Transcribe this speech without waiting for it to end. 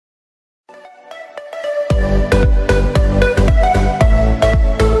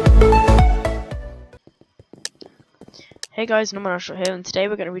Hey guys, Mashup here, and today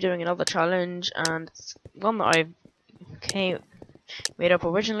we're going to be doing another challenge, and it's one that I made up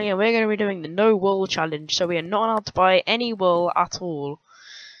originally, and we're going to be doing the no wool challenge. So we are not allowed to buy any wool at all.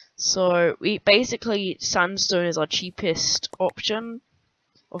 So we basically, sandstone is our cheapest option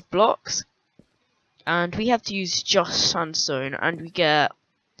of blocks, and we have to use just sandstone, and we get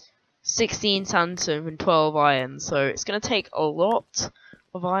 16 sandstone and 12 iron. So it's going to take a lot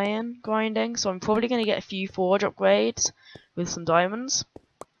of iron grinding, so I'm probably going to get a few forge upgrades with some diamonds.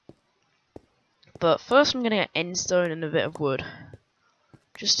 But first I'm going to get endstone and a bit of wood,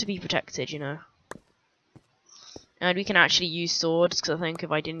 just to be protected, you know. And we can actually use swords, because I think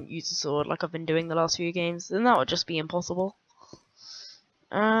if I didn't use a sword like I've been doing the last few games, then that would just be impossible.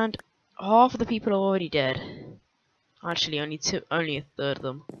 And half of the people are already dead. Actually, only a third of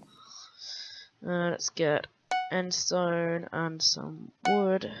them. Let's get endstone and some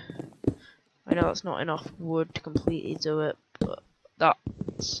wood. I know that's not enough wood to completely do it, but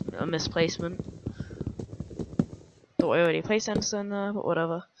that's a misplacement. Thought I already placed endstone there, but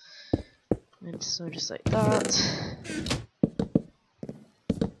whatever. Endstone just like that.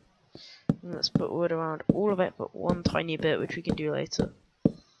 And let's put wood around all of it, but one tiny bit, which we can do later.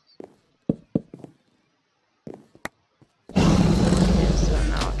 Let's do that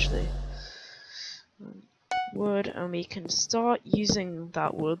now, actually. Wood, and we can start using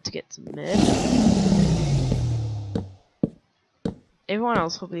that wood to get to mid. Everyone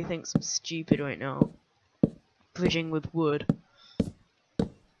else probably thinks I'm stupid right now, bridging with wood,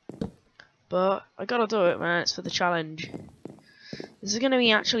 but I gotta do it, man. It's for the challenge. This is gonna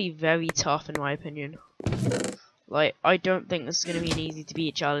be actually very tough in my opinion. Like, I don't think this is gonna be an easy to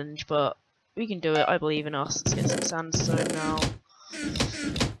beat challenge, but we can do it. I believe in us. Let's get some sandstone now.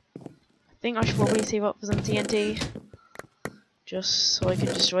 I think I should probably save up for some TNT, just so I can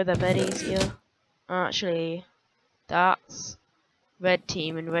destroy their bed easier. Actually, that's red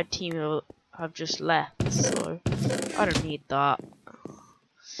team, and red team have just left, so I don't need that.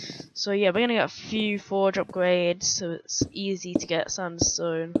 So yeah, we're gonna get a few forge upgrades, so it's easy to get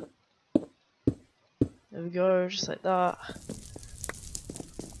sandstone. There we go, just like that.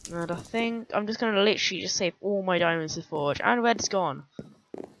 And I think I'm just gonna literally just save all my diamonds to forge, and red's gone.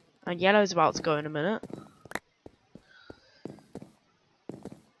 And yellow's about to go in a minute.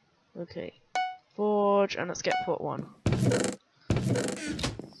 Okay, forge, and let's get put one.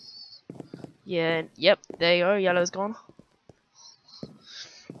 Yeah, yep, there you go, yellow's gone.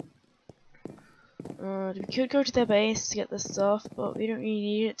 We could go to their base to get this stuff, but we don't really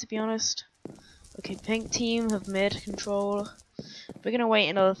need it, to be honest. Okay, pink team have mid control. We're gonna wait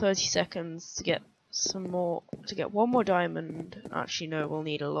another 30 seconds to get some more, to get one more diamond. Actually, no, we'll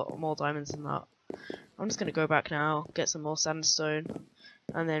need a lot more diamonds than that. I'm just gonna go back now, get some more sandstone,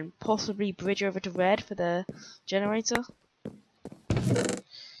 and then possibly bridge over to red for their generator.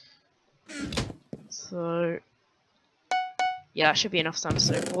 So yeah, that should be enough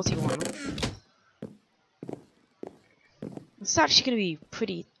sandstone. 41. It's actually going to be a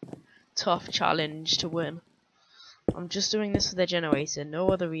pretty tough challenge to win. I'm just doing this for the generator, no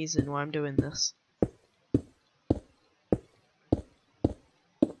other reason why I'm doing this.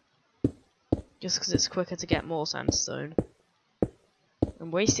 Just because it's quicker to get more sandstone. I'm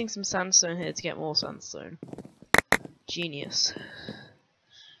wasting some sandstone here to get more sandstone. Genius.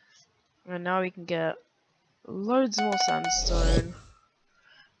 And now we can get loads more sandstone.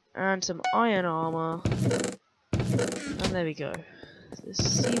 And some iron armor. And there we go. This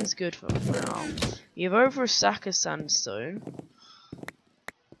seems good for now. We have over a stack of sandstone.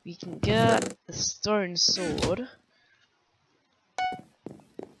 We can get a stone sword,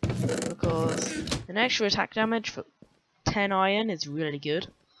 because an extra attack damage for 10 iron is really good.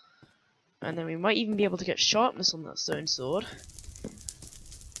 And then we might even be able to get sharpness on that stone sword.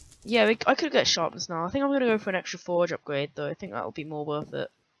 Yeah, I could get sharpness now. I think I'm going to go for an extra forge upgrade though. I think that'll be more worth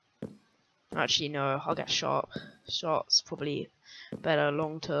it. Actually, no, I'll get sharp. Sharp's probably better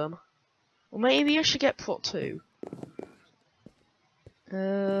long term. Or maybe I should get prot 2.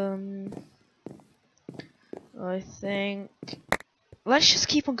 I think let's just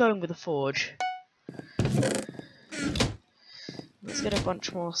keep on going with the forge. Let's get a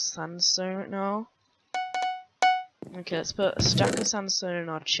bunch more sandstone right now. Okay, let's put a stack of sandstone in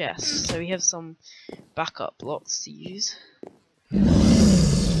our chest, so we have some backup blocks to use.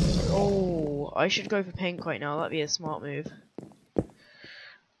 Oh, I should go for pink right now. That'd be a smart move.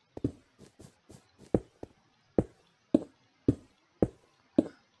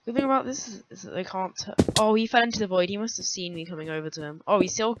 Good thing about this is that they can't. Oh, he fell into the void. He must have seen me coming over to him. Oh, he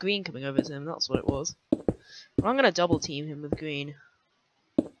saw green coming over to him. That's what it was. Well, I'm gonna double team him with green.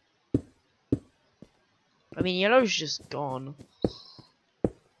 I mean, yellow's just gone.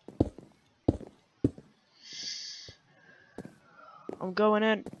 I'm going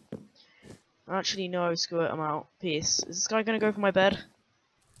in. Actually, no, screw it, I'm out. Peace. Is this guy gonna go for my bed?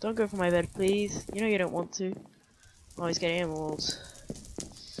 Don't go for my bed, please. You know you don't want to. Oh, he's getting emeralds.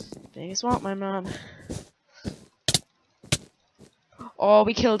 Being a smart man. Oh,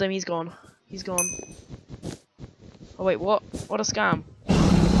 we killed him. He's gone. He's gone. Oh, wait, what? What a scam.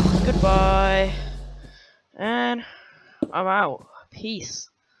 Goodbye. And I'm out. Peace.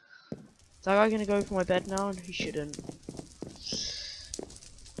 Is that guy gonna go for my bed now? He shouldn't.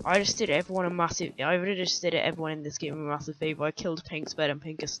 I just did everyone a massive. I really just did everyone in this game a massive favor. I killed Pink's bed and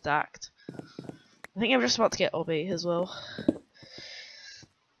Pink is stacked. I think I'm just about to get Obby as well.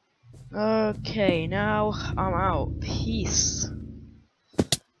 Okay, now I'm out. Peace.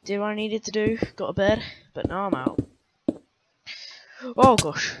 Did what I needed to do. Got a bed, but now I'm out. Oh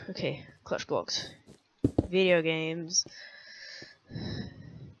gosh. Okay, clutch blocks. Video games.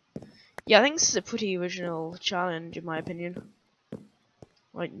 Yeah, I think this is a pretty original challenge in my opinion.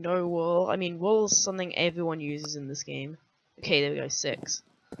 Like, no wool. I mean, wool's something everyone uses in this game. Okay, there we go, 6.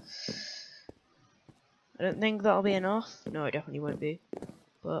 I don't think that'll be enough. No, it definitely won't be.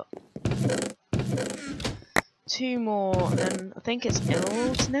 But 2 more, and then I think it's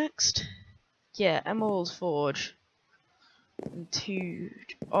emeralds next? Yeah, emerald forge. And 2...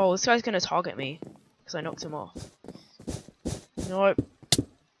 Oh, this guy's gonna target me. Because I knocked him off. Nope.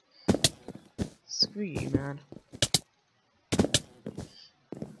 Screw you, man.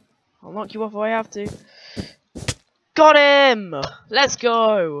 I'll knock you off if I have to. Got him! Let's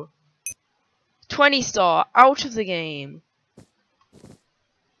go! 20 star, out of the game.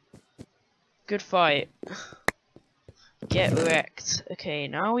 Good fight. Get wrecked. Okay,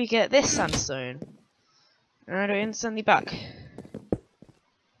 now we get this sandstone. And we're instantly back.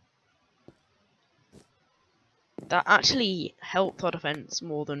 That actually helped our defense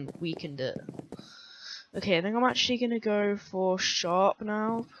more than weakened it. Okay, I think I'm actually gonna go for sharp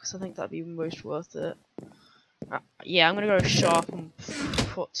now, because I think that'd be most worth it. Yeah, I'm gonna go sharp and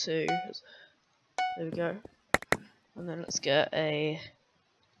put 2. There we go. And then let's get a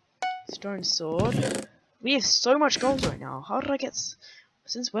stone sword. We have so much gold right now. How did I get...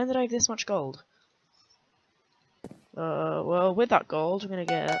 Since when did I have this much gold? Well, with that gold, we're gonna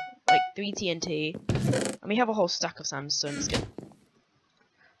get like 3 TNT. And we have a whole stack of sandstone. Let's get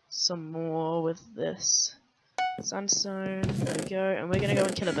some more with this sandstone. There we go. And we're gonna go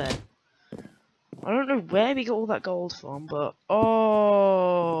and kill a bed. I don't know where we got all that gold from, but...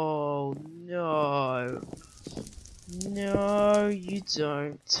 Oh, no. No, you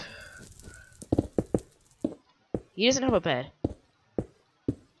don't. He doesn't have a bed.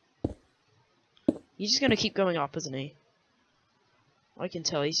 He's just gonna keep going up, isn't he? I can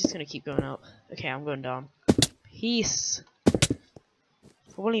tell, he's just gonna keep going up. Okay, I'm going down. Peace.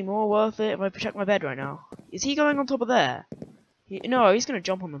 Probably more worth it if I protect my bed right now. Is he going on top of there? No, he's gonna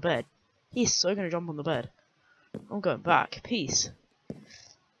jump on the bed. He's so gonna jump on the bed. I'm going back. Peace.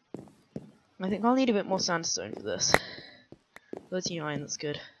 I think I'll need a bit more sandstone for this. 39, that's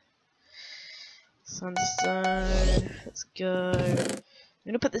good. Sandstone. Let's go. I'm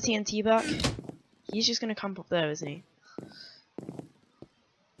gonna put the TNT back. He's just gonna camp up there, isn't he?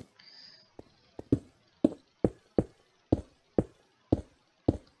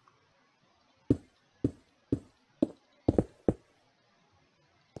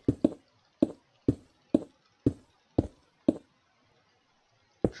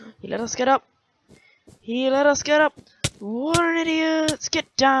 He let us get up. He let us get up. What an idiot!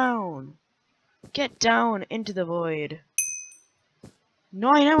 Get down. Get down into the void.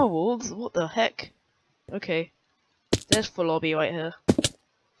 9 emeralds? What the heck? Okay. There's full lobby right here.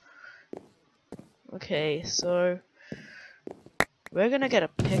 Okay, so we're gonna get a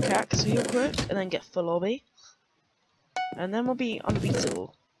pickaxe real quick and then get full lobby. And then we'll be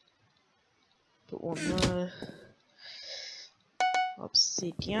unbeatable. Put one there.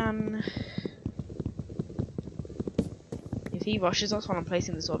 Obsidian. If he rushes us while I'm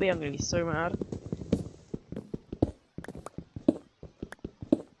placing this lobby, I'm gonna be so mad.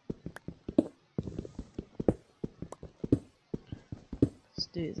 Let's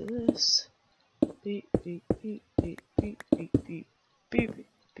do this. Beep, beep, beep, beep, beep, beep, beep, beep,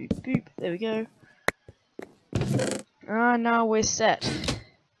 beep, beep. There we go. And now we're set.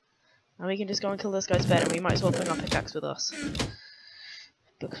 Now we can just go and kill this guy's bed, and we might as well bring our pickaxe with us.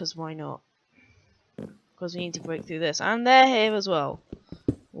 Because why not? Because we need to break through this. And they're here as well.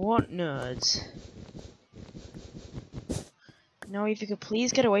 What nerds. Now if you could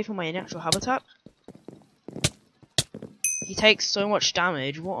please get away from my natural habitat. He takes so much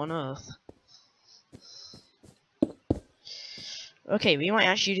damage, what on earth? Okay, we might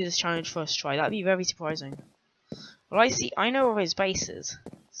actually do this challenge first try. That'd be very surprising. Well, I know where his base is,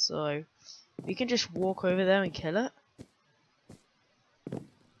 so we can just walk over there and kill it.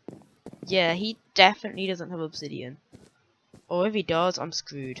 Yeah, he definitely doesn't have obsidian. Or if he does, I'm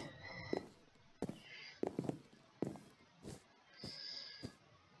screwed.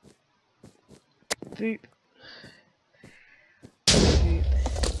 Boop. Boop.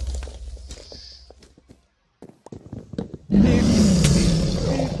 Boop.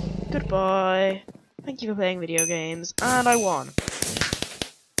 Goodbye. Thank you for playing video games, and I won.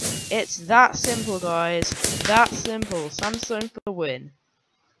 It's that simple, guys. That simple. Samsung for the win.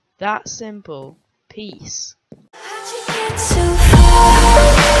 That simple. Peace.